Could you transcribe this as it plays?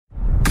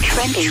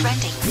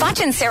Trending. Foch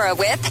and Sarah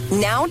with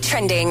Now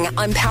Trending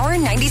on Power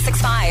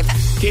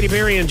 96.5. Katy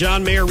Perry and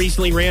John Mayer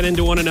recently ran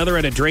into one another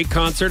at a Drake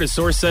concert. A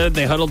source said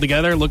they huddled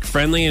together, looked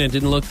friendly, and it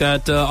didn't look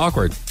that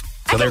awkward. So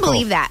I can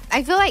believe that.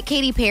 I feel like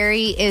Katy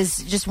Perry is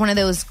just one of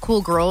those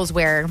cool girls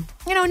where,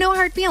 no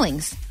hard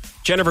feelings.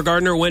 Jennifer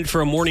Gardner went for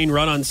a morning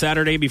run on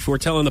Saturday before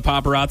telling the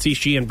paparazzi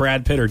she and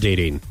Brad Pitt are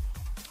dating.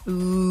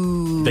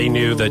 Ooh. They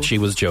knew that she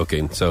was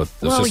joking, so it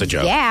was just a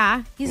joke.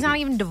 Yeah, he's not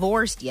even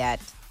divorced yet.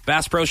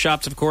 Bass Pro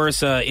Shops, of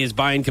course, is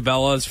buying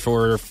Cabela's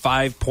for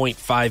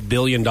 $5.5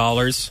 billion. It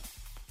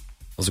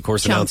was, of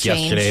course, announced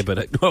yesterday,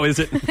 but is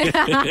it?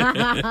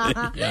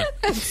 Yeah.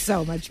 That's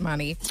so much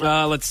money.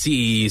 Let's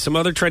see. Some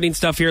other trending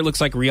stuff here. It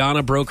looks like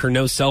Rihanna broke her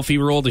no selfie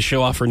rule to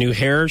show off her new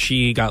hair.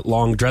 She got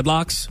long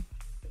dreadlocks.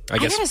 I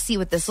gotta see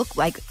what this looked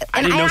like.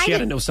 I didn't know she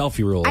had a no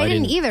selfie rule. I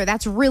didn't either.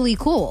 That's really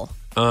cool.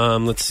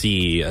 Let's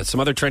see. Some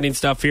other trending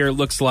stuff here. It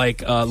looks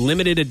like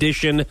limited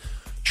edition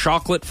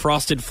chocolate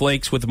frosted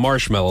flakes with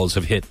marshmallows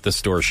have hit the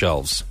store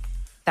shelves.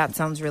 That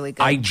sounds really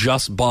good. I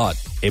just bought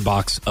a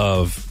box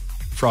of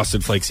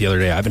frosted flakes the other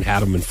day. I haven't had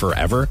them in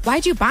forever.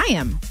 Why'd you buy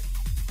them?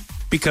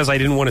 Because I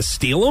didn't want to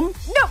steal them?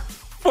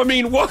 No. I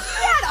mean, what?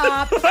 Shut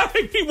up.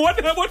 I mean,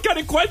 what kind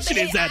of question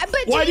is that?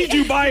 Why did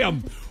you buy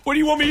them? What do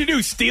you want me to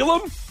do? Steal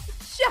them?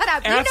 Shut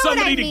up. Ask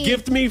somebody to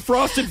gift me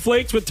frosted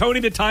flakes with Tony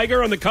the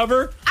Tiger on the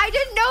cover? I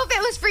didn't know if it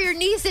was for your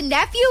niece and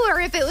nephew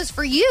or if it was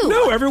for you.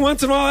 No, every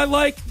once in a while I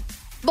like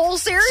bowl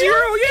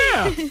cereal?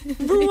 Yeah.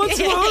 Every once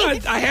in a while.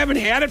 I haven't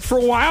had it for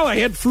a while. I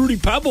had Fruity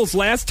Pebbles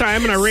last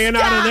time and I ran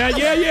out of that.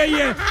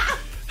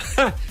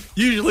 Yeah.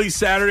 Usually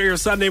Saturday or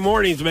Sunday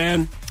mornings,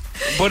 man.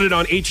 Put it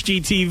on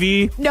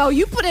HGTV. No,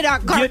 you put it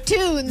on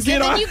cartoons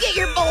and then you get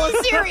your bowl of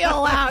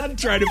cereal out. I'm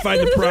trying to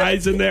find the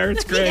prize in there.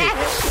 It's great.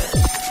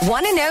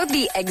 Want to know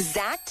the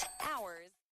exact